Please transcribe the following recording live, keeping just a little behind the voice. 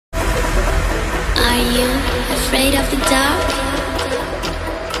Are you afraid of the dark?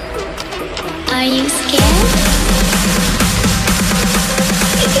 Are you scared?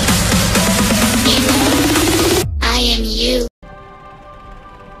 I am you.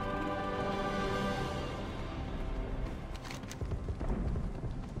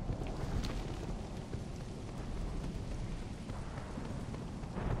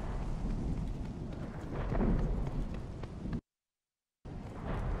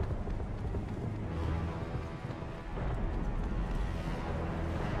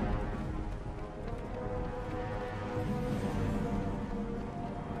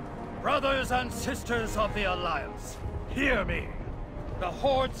 Brothers and sisters of the Alliance, hear me. The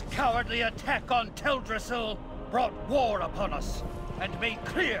Horde's cowardly attack on Teldrassil brought war upon us and made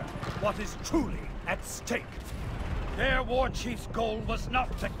clear what is truly at stake. Their war chief's goal was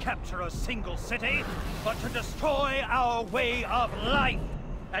not to capture a single city, but to destroy our way of life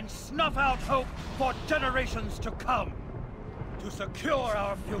and snuff out hope for generations to come. To secure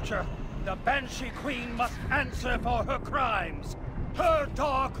our future, the Banshee Queen must answer for her crimes. Her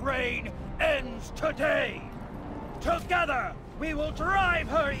dark reign ends today! Together, we will drive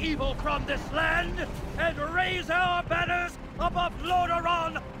her evil from this land and raise our banners above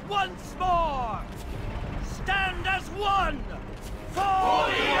Lordaeron once more! Stand as one for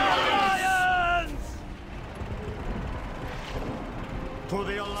the Alliance! For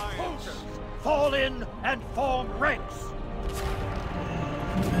the Alliance! Soldiers, fall in and form ranks!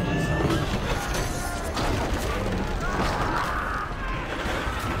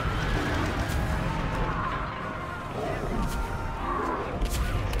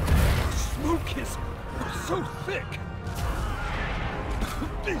 Smoke is so thick.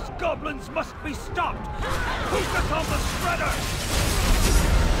 These goblins must be stopped. Focus on the spreader.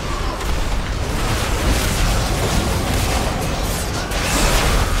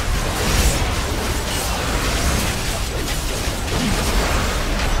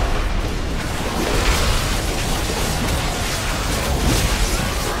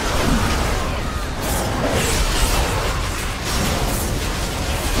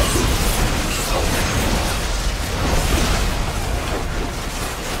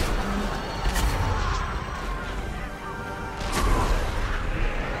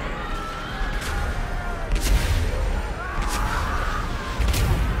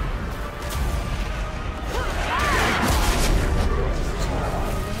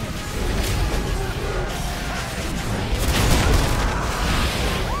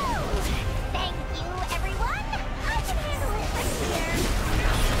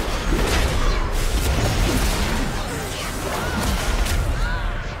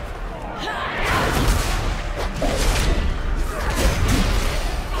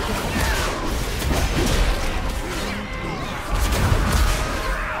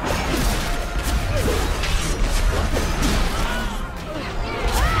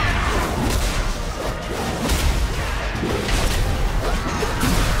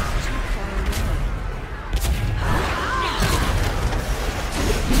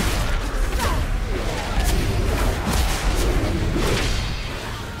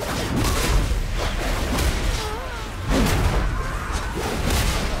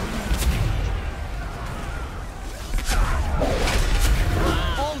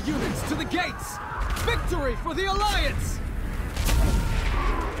 Victory for the Alliance!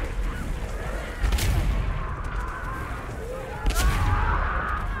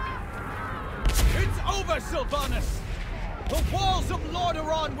 It's over, Sylvanas! The walls of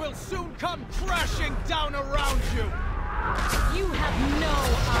Lordaeron will soon come crashing down around you! You have no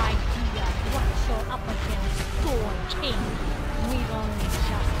idea what you're up against, Sword King. We've only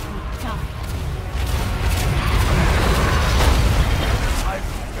just begun. I've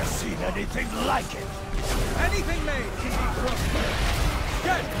never seen anything like it. Anything made can be broken.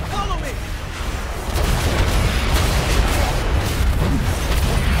 Get, follow me!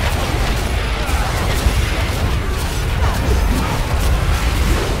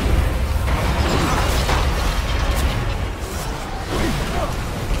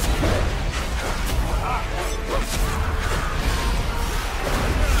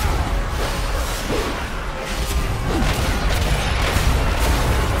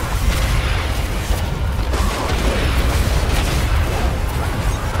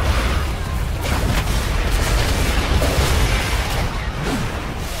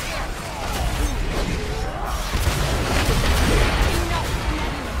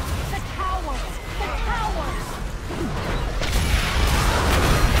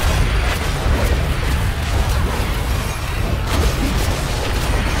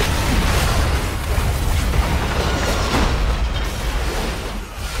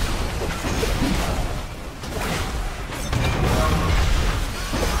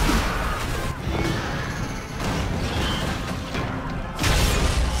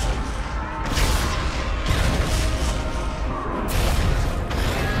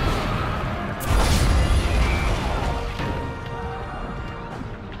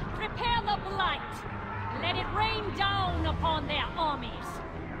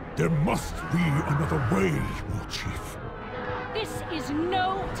 There must be another way, War Chief. This is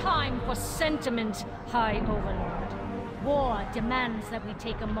no time for sentiment, High Overlord. War demands that we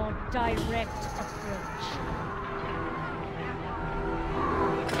take a more direct approach.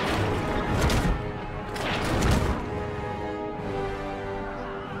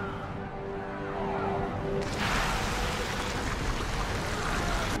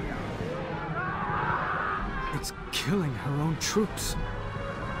 It's killing her own troops.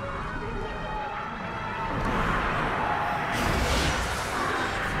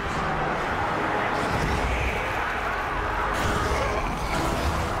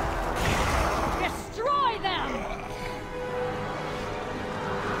 Destroy them!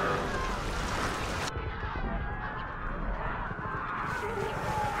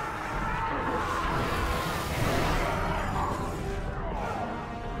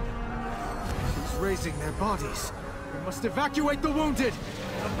 She's raising their bodies. We must evacuate the wounded!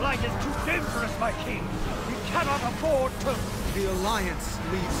 The Blight is too dangerous, my king. We cannot afford to... The Alliance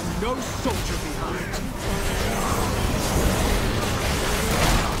leaves no soldier behind.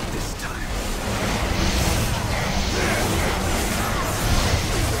 Not this time.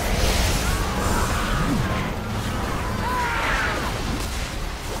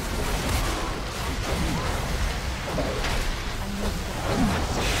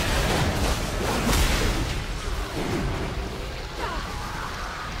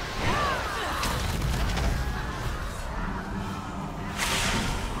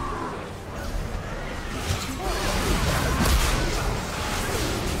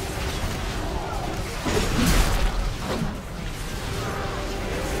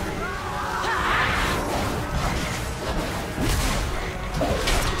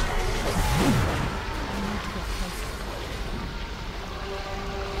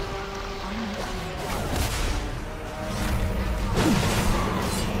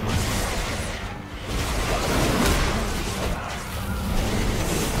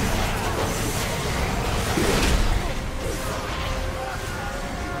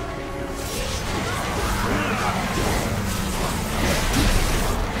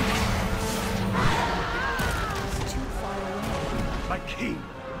 My king,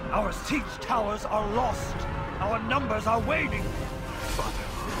 our siege towers are lost. Our numbers are waning. Father,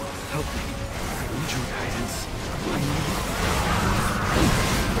 help me. I need your guidance. I need...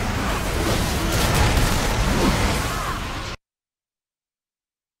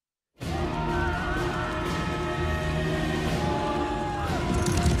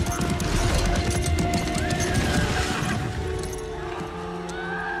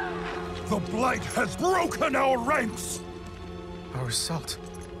 The Blight has broken our ranks! Our assault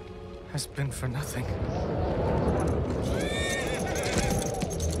has been for nothing.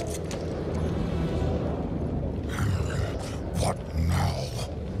 What now?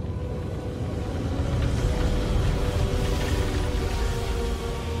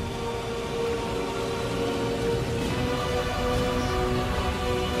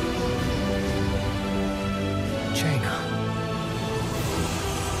 Jaina.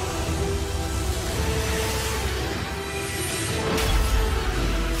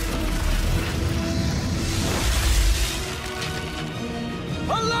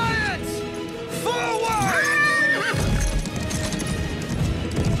 Alliance! Forward!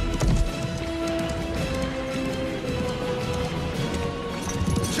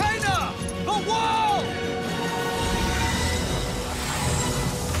 China! The wall!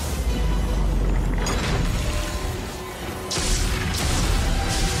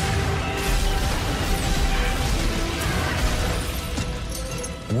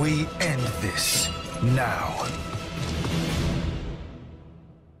 We end this now.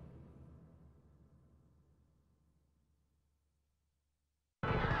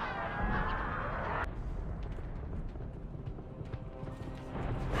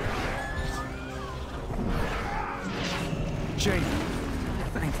 Jaina,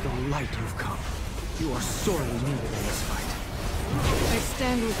 thank the light you've come. You are sorely needed in this fight. I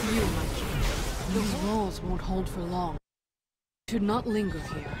stand with you, my king. These walls won't hold for long. Should not linger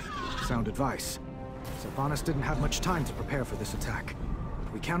here. Sound advice. Sylvanas didn't have much time to prepare for this attack.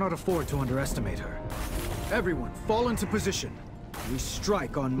 We cannot afford to underestimate her. Everyone, fall into position. We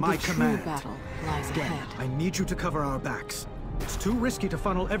strike on my command. The true battle lies ahead. I need you to cover our backs. It's too risky to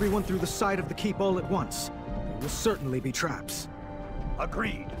funnel everyone through the side of the keep all at once. There will certainly be traps.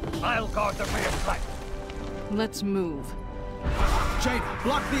 Agreed. I'll guard the rear flank. Let's move. Jaina,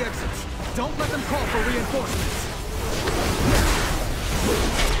 block the exits. Don't let them call for reinforcements.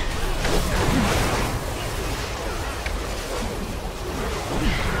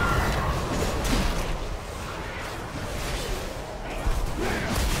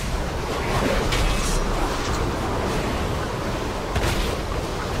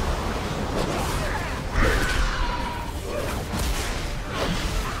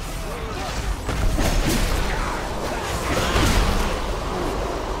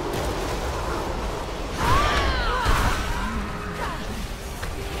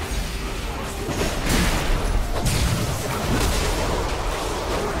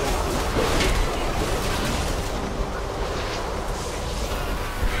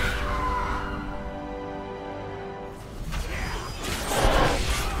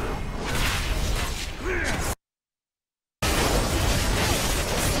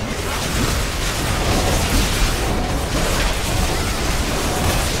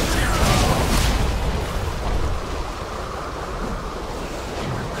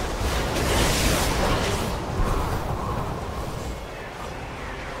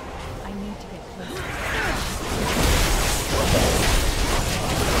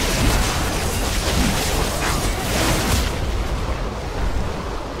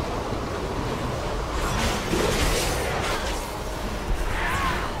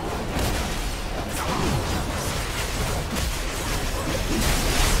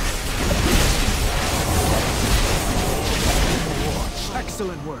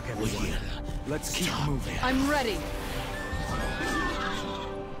 work, everyone. Let's keep moving. I'm ready.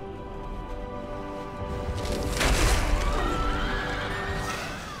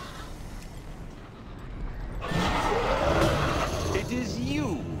 It is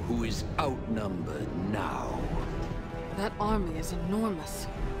you who is outnumbered now. That army is enormous.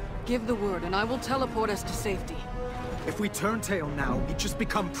 Give the word and I will teleport us to safety. If we turn tail now, we just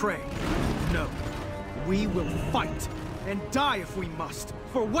become prey. No. We will fight. And die if we must.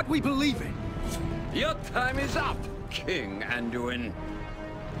 For what we believe in. Your time is up, King Anduin.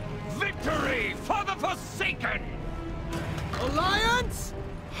 Victory for the Forsaken! Alliance!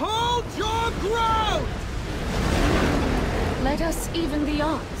 Hold your ground! Let us even the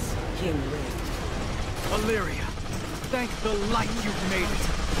odds, King Ray. Illyria, thank the light you've made it.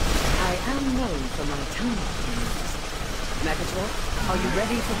 I am known for my tiny enemies. Megator, are you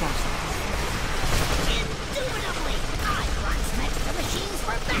ready for battle? Indubitably! I locksmith the machines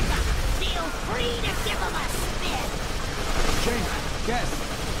for backup! Feel free to give them a spin! Jaina, Guest,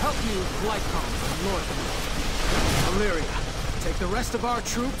 help me with Glycom and Lordaeron. Illyria, take the rest of our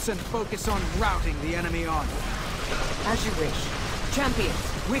troops and focus on routing the enemy army. As you wish. Champions,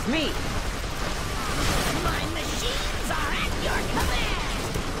 with me! My machines are at your command!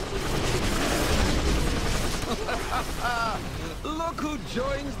 Look who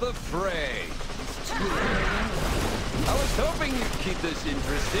joins the fray. I was hoping you'd keep this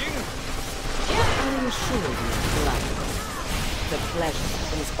interesting. I assure you, Glycom, the pleasure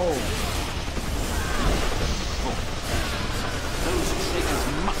is all. Those triggers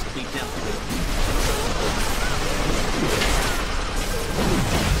must be dealt with.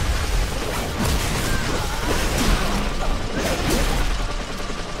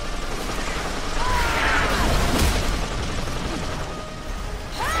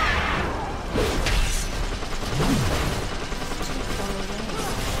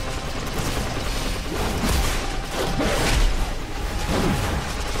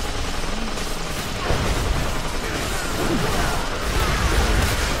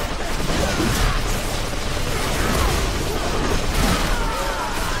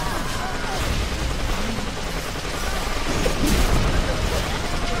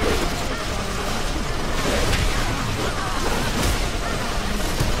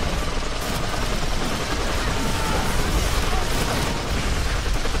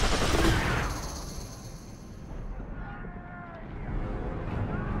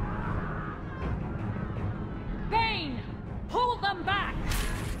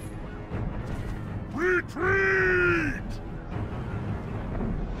 Retreat!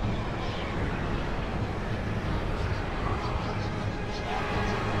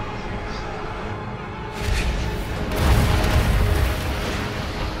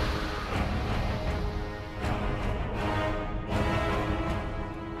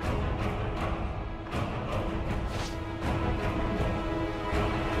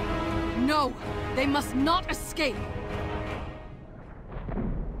 No! They must not escape!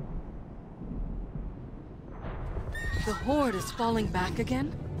 The Horde is falling back again?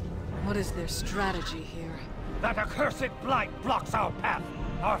 What is their strategy here? That accursed blight blocks our path.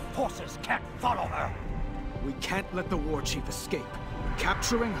 Our forces can't follow her. We can't let the war chief escape.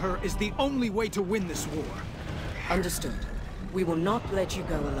 Capturing her is the only way to win this war. Understood. We will not let you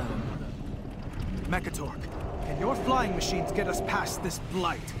go alone. Mechatork, can your flying machines get us past this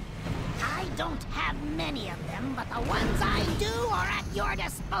blight? I don't have many of them, but the ones I do are at your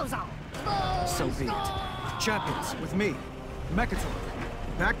disposal. So be it. Champions, with me. Mechatork,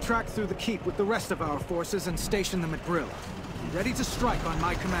 backtrack through the keep with the rest of our forces and station them at Brill. Ready to strike on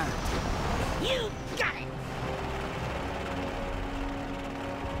my command. You got it!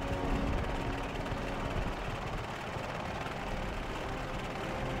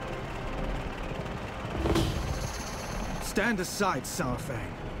 Stand aside, Saurfang.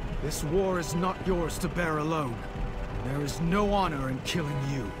 This war is not yours to bear alone. There is no honor in killing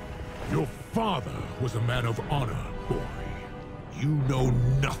you. Your father was a man of honor, boy. You know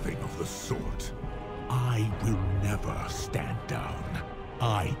nothing of the sort. I will never stand down.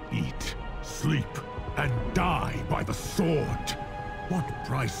 I eat, sleep, and die by the sword. What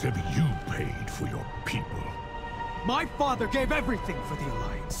price have you paid for your people? My father gave everything for the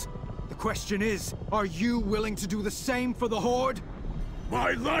Alliance. The question is, are you willing to do the same for the Horde?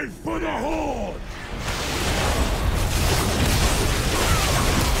 My life for the Horde!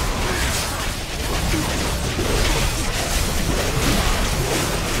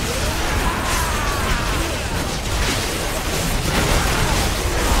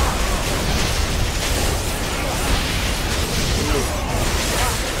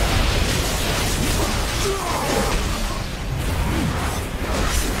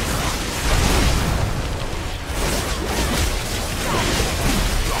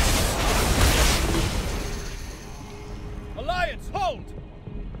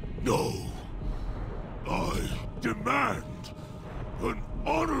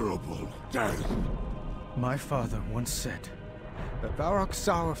 honorable death. My father once said that Varrock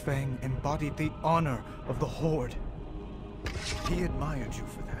Sourfang embodied the honor of the Horde. He admired you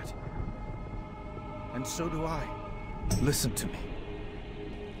for that. And so do I. Listen to me.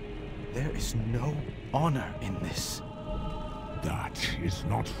 There is no honor in this. That is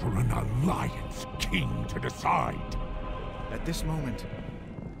not for an Alliance king to decide. At this moment,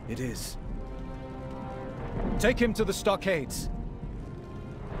 it is. Take him to the stockades.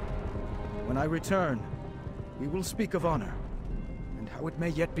 When I return, we will speak of honor, and how it may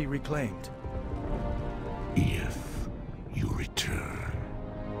yet be reclaimed. If you return.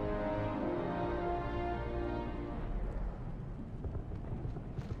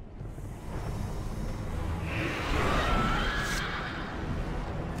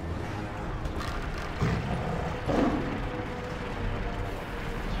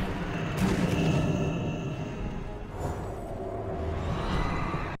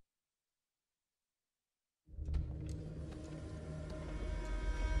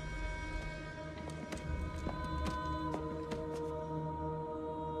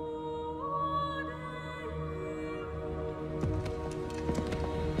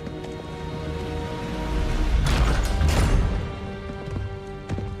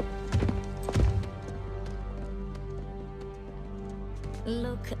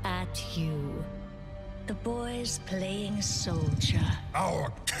 Look at you. The boy's playing soldier.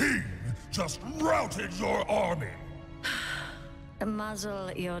 Our king just routed your army.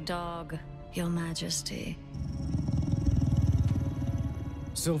 Muzzle your dog, your majesty.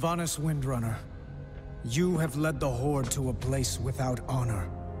 Sylvanas Windrunner, you have led the Horde to a place without honor.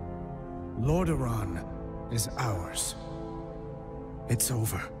 Lordaeron is ours. It's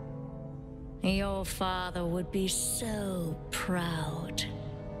over. Your father would be so proud.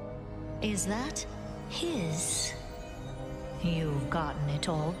 Is that his? You've gotten it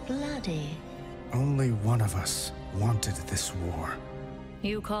all bloody. Only one of us wanted this war.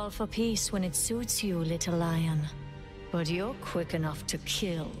 You call for peace when it suits you, little lion. But you're quick enough to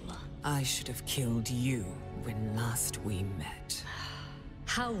kill. I should have killed you when last we met.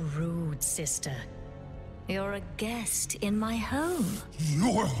 How rude, sister. You're a guest in my home.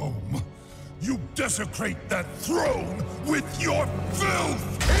 Your home? You desecrate that throne with your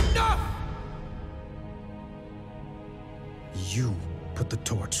filth! Enough! You put the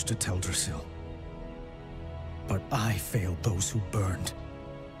torch to Teldrassil. But I failed those who burned.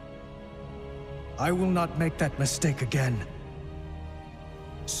 I will not make that mistake again.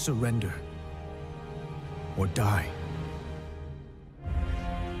 Surrender. Or die.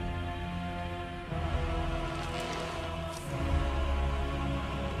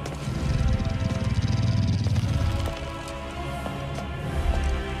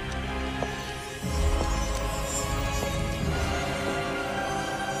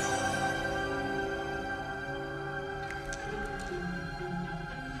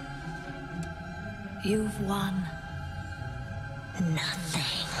 You've won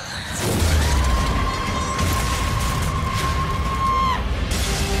nothing.